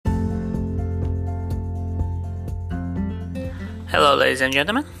Hello ladies and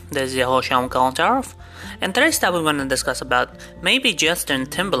gentlemen, this is your host Shyam Kalantarov, and today's topic we're going to discuss about maybe Justin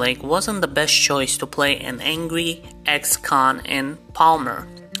Timberlake wasn't the best choice to play an angry ex-con in Palmer.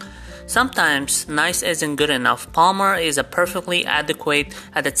 Sometimes nice isn't good enough. Palmer is a perfectly adequate,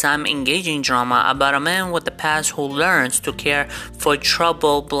 at the time engaging drama about a man with a past who learns to care for a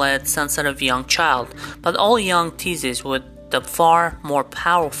trouble-bled, sensitive young child, but all young teases with the far more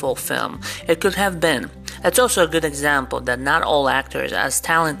powerful film it could have been. It's also a good example that not all actors, as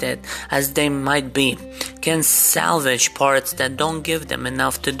talented as they might be, can salvage parts that don't give them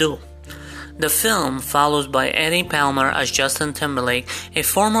enough to do. The film follows by Eddie Palmer as Justin Timberlake, a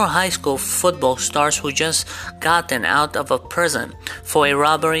former high school football star who just gotten out of a prison for a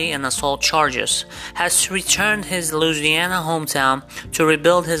robbery and assault charges, has returned his Louisiana hometown to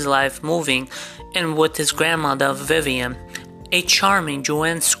rebuild his life, moving in with his grandmother Vivian, a charming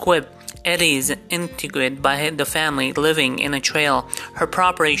Joanne Squibb. Eddie is integrated by the family, living in a trailer. Her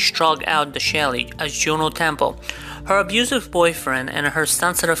property struck out the Shelley as Juno Temple. Her abusive boyfriend and her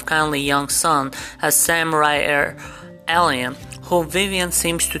sensitive, kindly young son as Sam Ryder Alien, who Vivian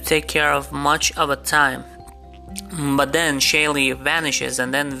seems to take care of much of the time. But then Shelley vanishes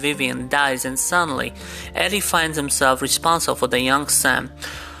and then Vivian dies, and suddenly Eddie finds himself responsible for the young Sam,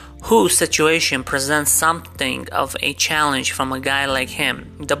 whose situation presents something of a challenge from a guy like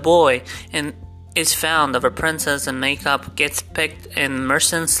him. The boy is found of a princess in makeup, gets picked in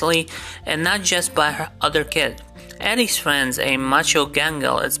mercilessly, and not just by her other kid. Eddie's friends, a macho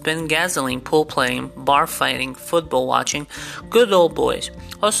gangle, it's been gasoline, pool playing, bar fighting, football watching, good old boys,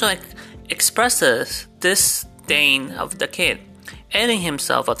 also expresses disdain of the kid. Eddie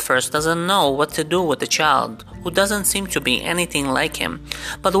himself at first doesn't know what to do with the child, who doesn't seem to be anything like him.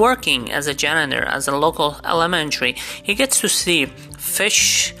 But working as a janitor at a local elementary, he gets to see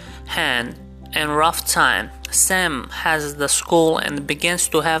fish hand and rough time Sam has the school and begins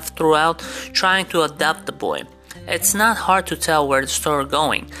to have throughout trying to adopt the boy. It's not hard to tell where the story is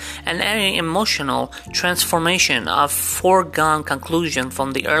going, and any emotional transformation of foregone conclusion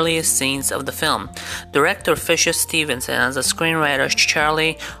from the earliest scenes of the film. Director Fisher Stevenson as a screenwriter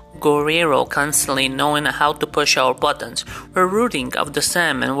Charlie Guerrero constantly knowing how to push our buttons. We're rooting of the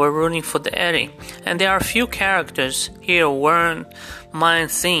Sam and we're rooting for the Eddie, and there are a few characters here who weren't mind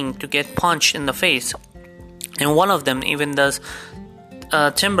seeing to get punched in the face, and one of them even does.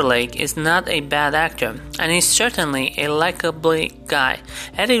 Timberlake is not a bad actor, and he's certainly a likable guy.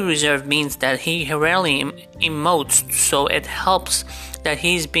 Eddie Reserve means that he rarely emotes, so it helps that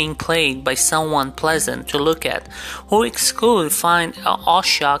he's being played by someone pleasant to look at, who exclude find all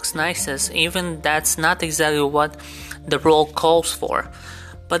shocks nicest, even that's not exactly what the role calls for.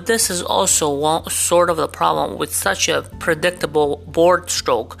 But this is also one sort of the problem with such a predictable board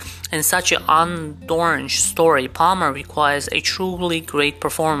stroke and such an unadorned story. Palmer requires a truly great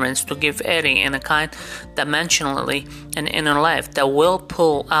performance to give Eddie in a kind dimensionally an inner life that will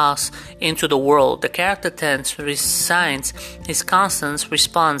pull us into the world. The character tends to resigns his constant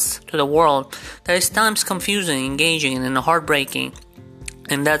response to the world that is times confusing, engaging, and heartbreaking.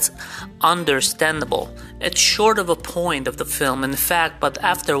 And that's understandable. It's short of a point of the film, in fact, but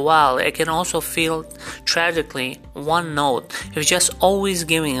after a while, it can also feel tragically one note, if just always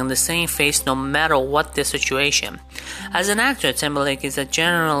giving him the same face no matter what the situation. As an actor, Timberlake is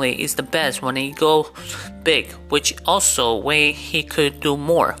generally the best when he goes big, which also way he could do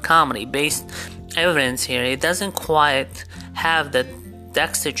more comedy-based evidence here. It doesn't quite have the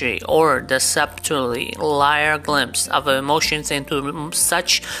dexterity or the subtly liar glimpse of emotions into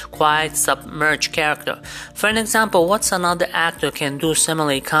such quiet submerged character. For an example, what's another actor can do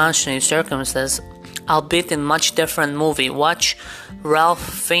similarly constantly circumstances, albeit in much different movie? Watch Ralph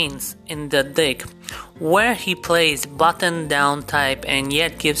Fiennes in The Dig, where he plays button down type and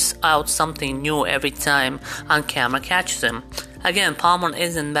yet gives out something new every time on camera catches him. Again, Palmer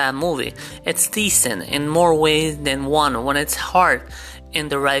isn't a bad movie. It's decent in more ways than one when it's hard in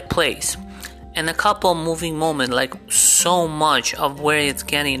the right place. And a couple moving moments, like so much of where it's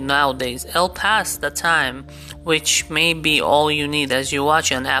getting nowadays, it'll pass the time, which may be all you need as you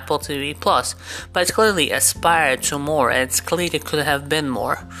watch on Apple TV Plus. But it's clearly aspired to more, and it's clear it could have been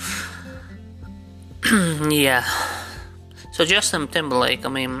more. Yeah. So Justin Timberlake, I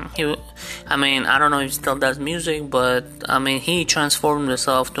don't know if he still does music, but he transformed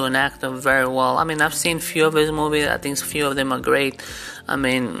himself to an actor very well. I've seen a few of his movies. I think a few of them are great.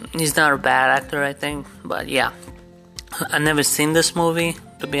 He's not a bad actor, I think, but yeah. I've never seen this movie,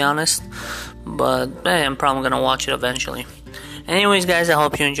 to be honest, but I'm probably gonna watch it eventually. Anyways, guys, I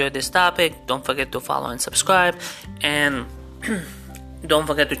hope you enjoyed this topic. Don't forget to follow and subscribe, and don't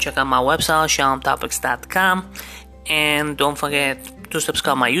forget to check out my website, shyamtopics.com. And don't forget to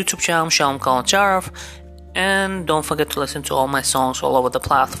subscribe my YouTube channel, Shalom Kalancharev. And don't forget to listen to all my songs all over the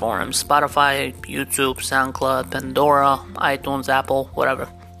platforms: Spotify, YouTube, SoundCloud, Pandora, iTunes, Apple, whatever.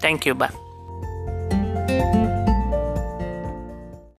 Thank you, bye.